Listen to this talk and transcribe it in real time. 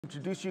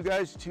Introduce you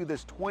guys to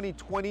this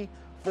 2020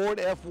 Ford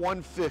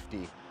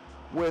F150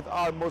 with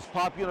our most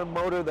popular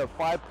motor, the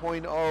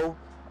 5.0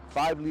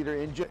 5-liter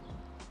engine.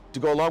 To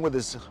go along with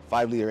this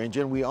 5-liter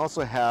engine, we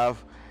also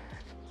have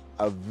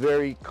a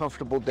very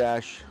comfortable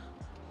dash,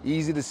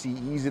 easy to see,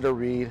 easy to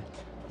read.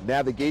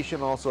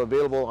 Navigation also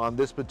available on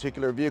this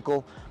particular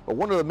vehicle. But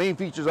one of the main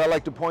features I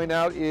like to point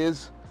out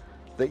is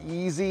the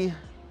easy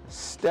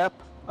step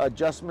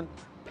adjustment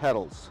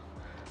pedals.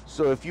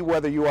 So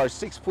whether you are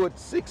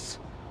 6'6"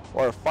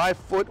 or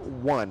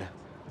 5'1",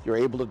 you're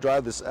able to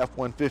drive this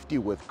F-150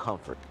 with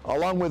comfort.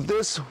 Along with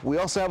this, we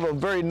also have a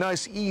very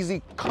nice,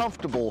 easy,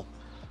 comfortable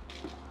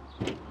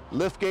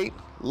liftgate,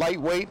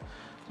 lightweight.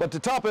 But to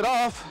top it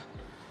off,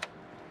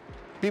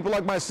 people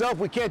like myself,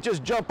 we can't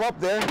just jump up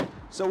there.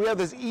 So we have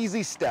this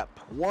easy step.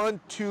 1,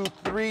 2,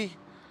 3,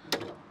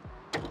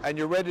 and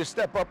you're ready to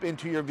step up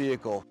into your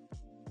vehicle.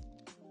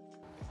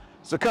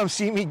 So come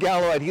see me,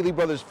 Gallo, at Healey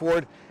Brothers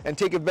Ford and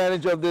take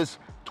advantage of this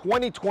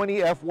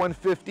 2020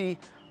 F-150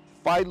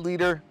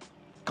 5-liter.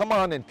 Come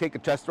on and take a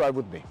test drive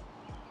with me.